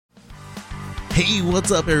Hey, what's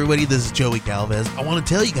up, everybody? This is Joey Galvez. I want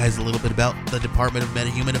to tell you guys a little bit about the Department of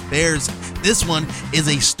Meta-Human Affairs. This one is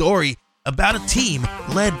a story about a team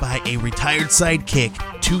led by a retired sidekick,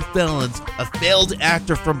 2 felons, a failed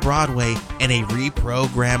actor from Broadway, and a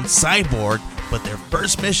reprogrammed cyborg. But their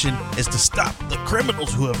first mission is to stop the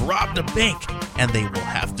criminals who have robbed a bank, and they will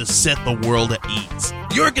have to set the world at ease.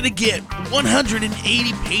 You're going to get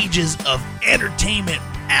 180 pages of entertainment,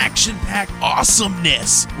 action-packed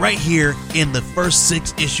awesomeness right here in the first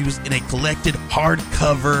 6 issues in a collected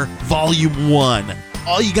hardcover volume 1.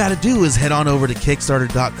 All you gotta do is head on over to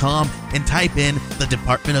Kickstarter.com and type in the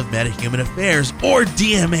Department of Meta-Human Affairs or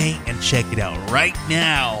DMA and check it out right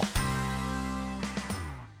now.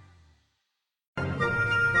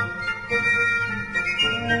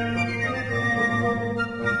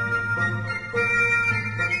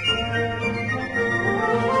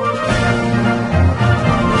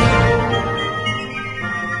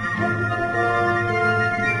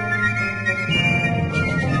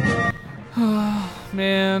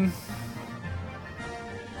 Man,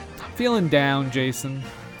 I'm feeling down, Jason.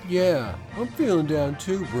 Yeah, I'm feeling down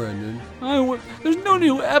too, Brendan. There's no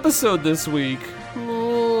new episode this week.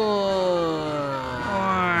 Why?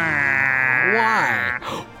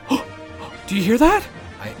 Do you hear that?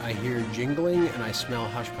 I hear jingling and I smell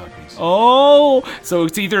hush puppies. Oh, so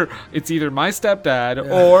it's either my stepdad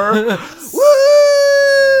or Woo!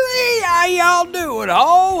 How y'all doing?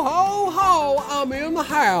 Ho, ho, ho! I'm in the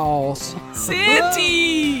house.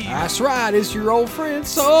 Santy. That's right, it's your old friend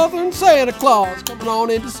Southern Santa Claus coming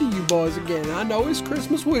on in to see you boys again. I know it's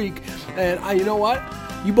Christmas week, and you know what?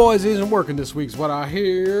 You boys isn't working this week is what I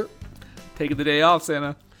hear. Taking the day off,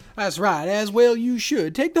 Santa. That's right, as well you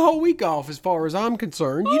should. Take the whole week off as far as I'm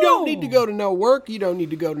concerned. You don't need to go to no work, you don't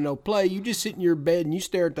need to go to no play. You just sit in your bed and you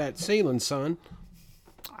stare at that ceiling, son.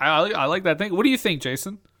 I like that thing. What do you think,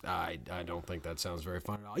 Jason? I don't think that sounds very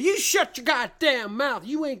fun at all. You shut your goddamn mouth.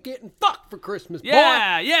 You ain't getting fucked for Christmas, boy.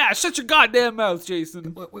 Yeah, shut your goddamn mouth, Jason.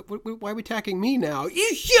 Why are we attacking me now?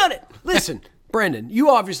 You shut it. Listen, Brendan, you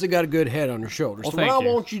obviously got a good head on your shoulders. Well, so what I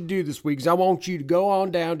want you to do this week is I want you to go on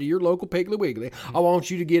down to your local Piggly Wiggly. I want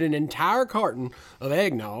you to get an entire carton of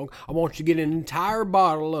eggnog. I want you to get an entire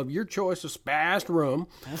bottle of your choice of spiced rum.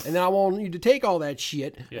 And then I want you to take all that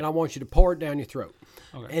shit and I want you to pour it down your throat.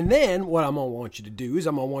 Okay. And then what I'm going to want you to do is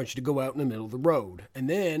I'm going to want you to go out in the middle of the road and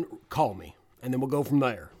then call me. And then we'll go from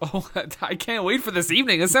there. Oh, I can't wait for this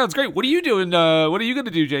evening. It sounds great. What are you doing? What are you going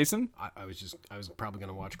to do, Jason? I was probably going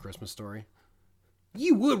to watch Christmas Story.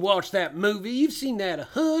 You would watch that movie. You've seen that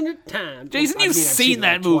 100 times. Jason, you've seen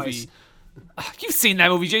that movie. You've seen that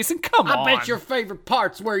movie, Jason. Come on. I bet your favorite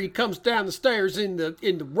part's where he comes down the stairs in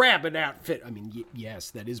the rabbit outfit. I mean,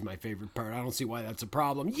 yes, that is my favorite part. I don't see why that's a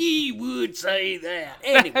problem. Ye would say that.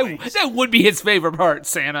 Anyways. That would be his favorite part,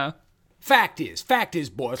 Santa. Fact is,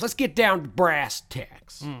 boys, let's get down to brass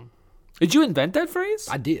tacks. Did you invent that phrase?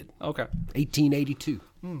 I did. Okay. 1882.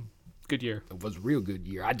 Good year. It was a real good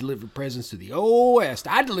year. I delivered presents to the Old West.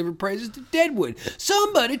 I delivered presents to Deadwood.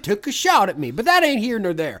 Somebody took a shot at me, but that ain't here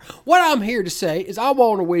nor there. What I'm here to say is I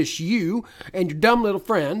want to wish you and your dumb little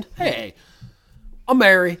friend, hey, a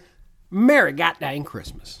merry goddamn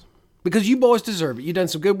Christmas. Because you boys deserve it. You done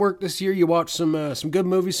some good work this year. You watched some good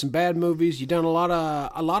movies, some bad movies. You done a lot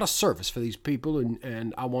of service for these people,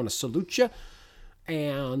 and I want to salute you.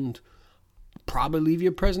 And probably leave you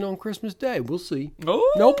a present on Christmas Day. We'll see.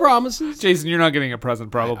 Oh. No promises. Jason, you're not getting a present,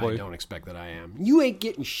 probably. I don't expect that I am. You ain't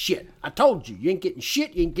getting shit. I told you. You ain't getting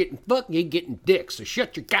shit. You ain't getting fuck. You ain't getting dick. So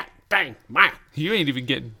shut your goddamn mouth. You ain't even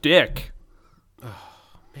getting dick.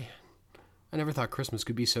 I never thought Christmas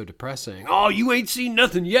could be so depressing. Oh, you ain't seen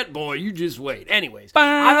nothing yet, boy. You just wait. Anyways,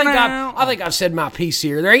 I think I've said my piece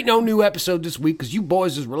here. There ain't no new episode this week because you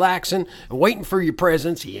boys is relaxing and waiting for your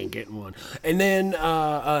presents. He ain't getting one. And then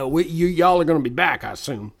y'all are going to be back, I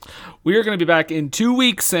assume. We are going to be back in 2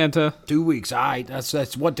 weeks, Santa. 2 weeks. All right.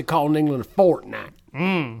 That's what they call in England a fortnight.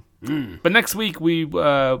 But next week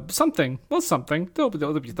something. Well, something. There'll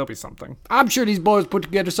be something. I'm sure these boys put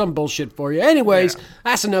together some bullshit for you. Anyways,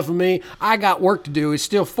 That's enough of me. I got work to do. It's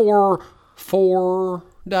still four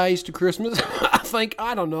days to Christmas. I think.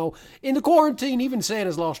 I don't know. In the quarantine, even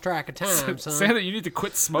Santa's lost track of time. Son. Santa, you need to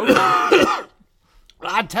quit smoking. I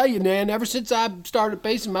tell you, man. Ever since I started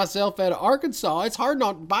basing myself out of Arkansas, it's hard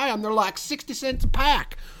not to buy them. They're like 60 cents a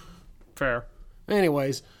pack. Fair.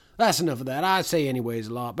 Anyways. That's enough of that. I say anyways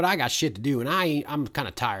a lot, but I got shit to do, and I'm kind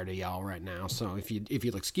of tired of y'all right now. So if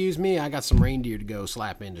you'll excuse me, I got some reindeer to go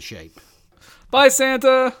slap into shape. Bye,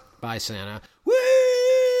 Santa. Bye, Santa. Wee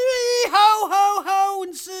ho ho ho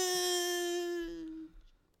and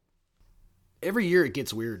every year it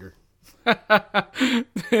gets weirder.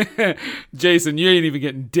 Jason, you ain't even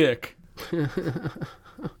getting dick.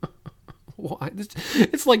 Why?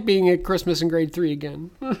 It's like being at Christmas in grade 3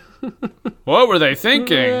 again. What were they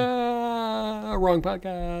thinking? Wrong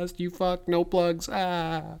podcast. You fuck. No plugs.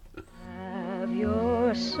 Have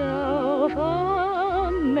yourself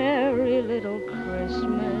a merry little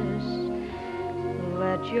Christmas.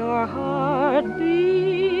 Let your heart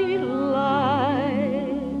be light.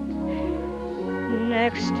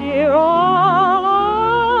 Next year all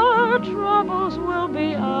our troubles will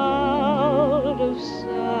be out of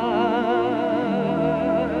sight.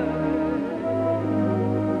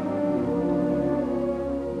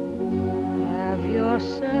 Have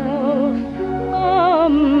yourself a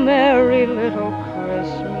merry little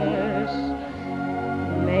Christmas.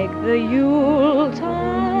 Make the Yuletide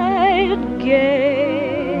gay.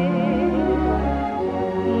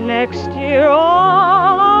 Next year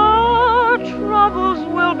all our troubles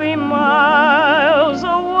will be miles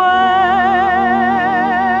away.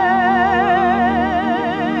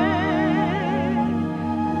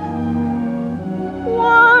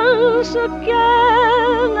 Once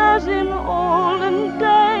again, as in olden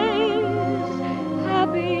days,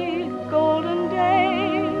 happy golden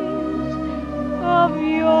days of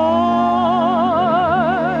yore,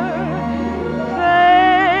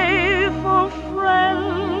 faithful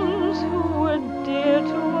friends who were dear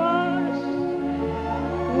to us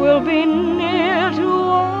will be near to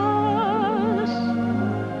us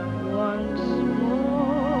once more.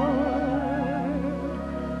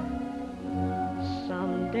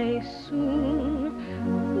 Someday soon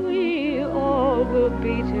we all will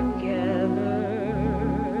be together,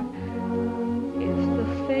 if the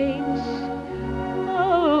fates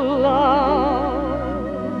allow.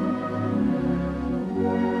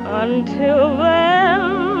 Until then,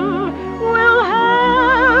 we'll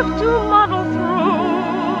have to muddle through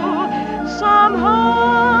somehow.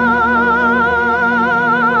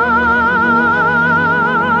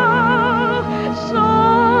 So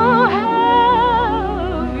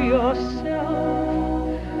have yourself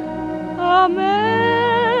a merry